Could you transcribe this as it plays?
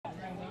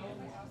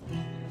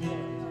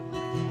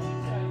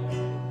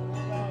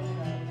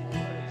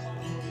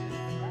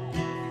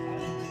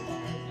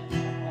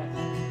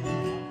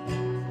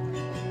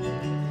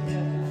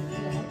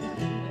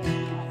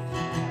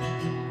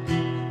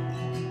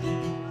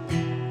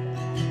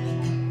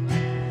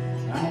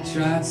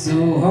Tried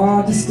so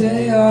hard to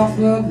stay off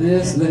of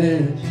this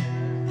ledge.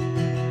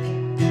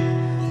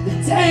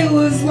 The day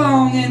was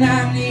long and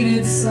I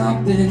needed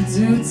something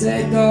to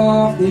take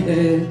off the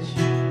edge.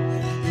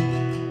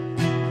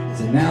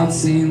 So now it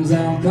seems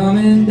I'm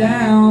coming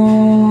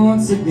down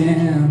once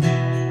again,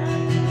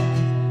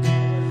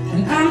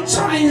 and I'm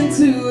trying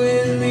to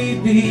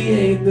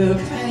alleviate the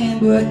pain,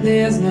 but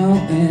there's no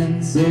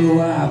end, so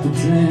I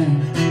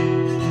pretend.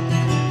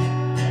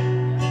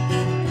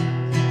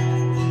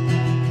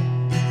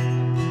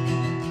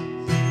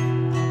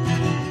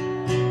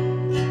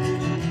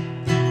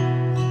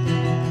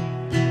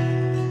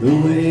 The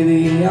way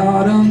the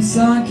autumn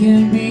sun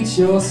can beat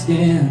your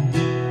skin.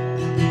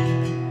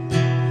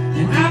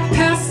 And I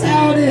passed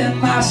out in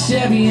my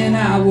Chevy and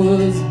I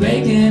was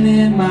baking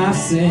in my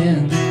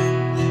sins,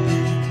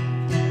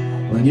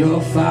 when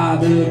your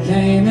father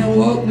came and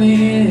woke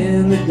me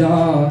in the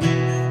dark.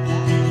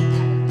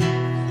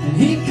 And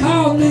he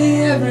called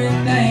me every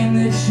name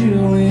that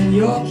you and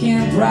your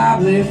kin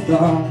probably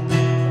thought.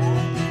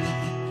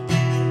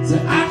 So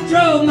I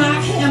drove my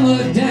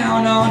hammer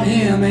down on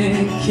him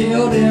and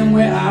killed him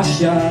where I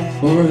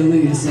shot, or at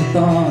least I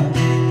thought.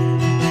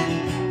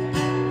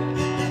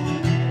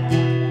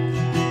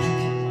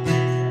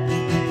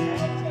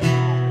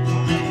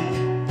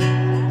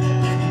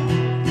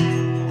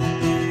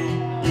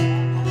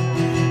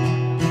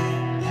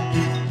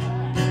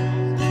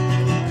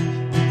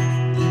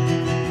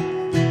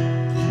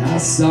 I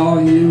saw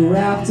you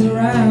wrapped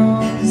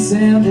around the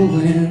sandal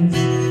winds,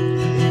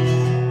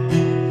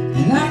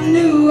 and I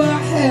knew I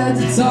had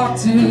to talk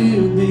to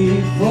you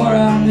before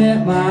I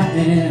met my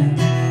end.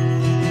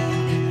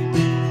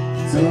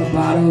 So I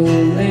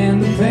bottled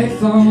and the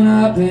payphone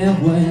up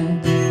and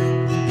went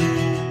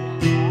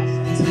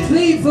to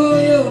plead for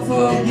your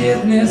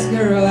forgiveness,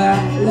 girl.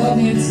 I love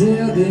you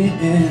till the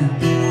end.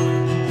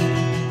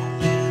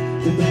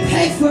 But the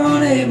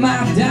payphone ate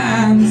my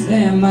dimes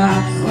and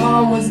my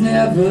call was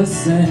never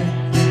sent.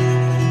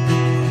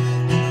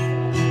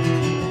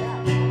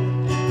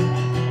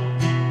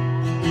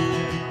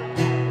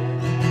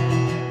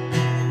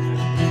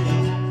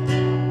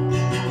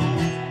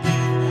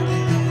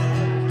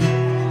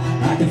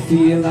 I could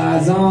feel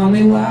eyes on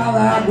me while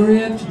I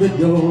gripped the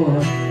door,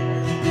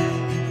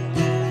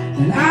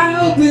 and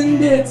I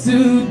opened it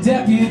to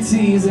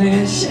deputies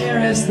and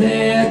sheriffs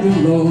there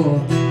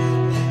galore.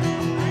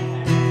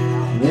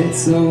 They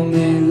told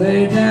me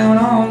lay down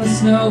on the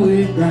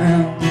snowy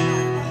ground,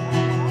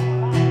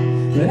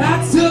 but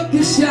I took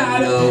a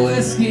shot of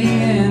whiskey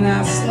and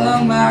I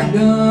slung my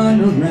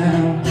gun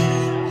around.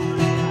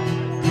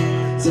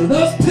 So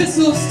those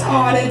pistols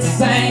started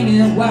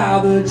singing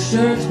while the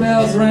church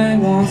bells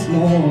rang once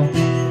more.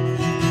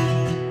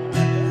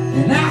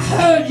 And I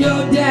heard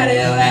your daddy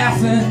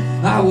laughing,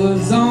 I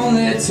was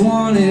only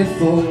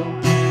 24.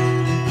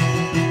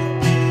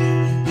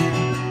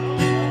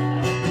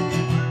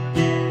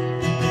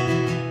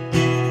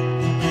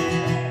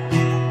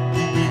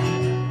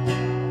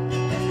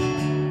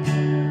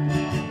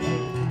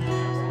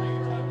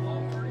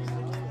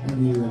 Thank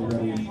you,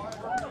 everybody.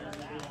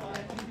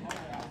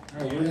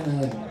 All right, we're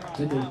gonna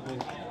take a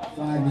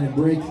 5-minute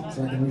break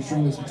so I can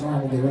restring this guitar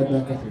and we'll get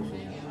right back up here for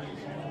you.